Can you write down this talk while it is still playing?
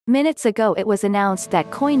Minutes ago it was announced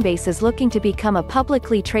that Coinbase is looking to become a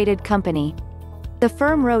publicly traded company. The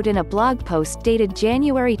firm wrote in a blog post dated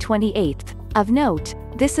January 28. Of note,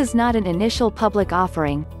 this is not an initial public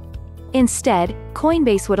offering. Instead,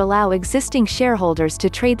 Coinbase would allow existing shareholders to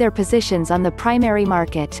trade their positions on the primary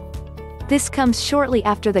market. This comes shortly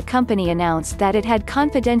after the company announced that it had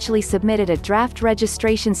confidentially submitted a draft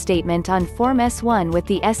registration statement on Form S-1 with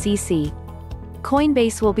the SEC.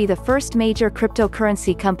 Coinbase will be the first major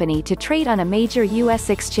cryptocurrency company to trade on a major U.S.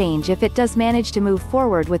 exchange if it does manage to move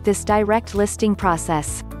forward with this direct listing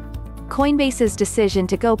process. Coinbase's decision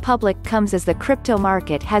to go public comes as the crypto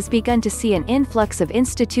market has begun to see an influx of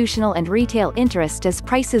institutional and retail interest as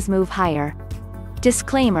prices move higher.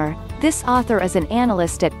 Disclaimer: this author is an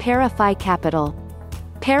analyst at Para-Fi Capital.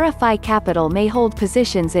 Para-Fi Capital may hold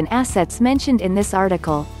positions in assets mentioned in this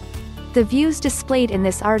article. The views displayed in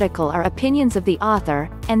this article are opinions of the author,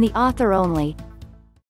 and the author only.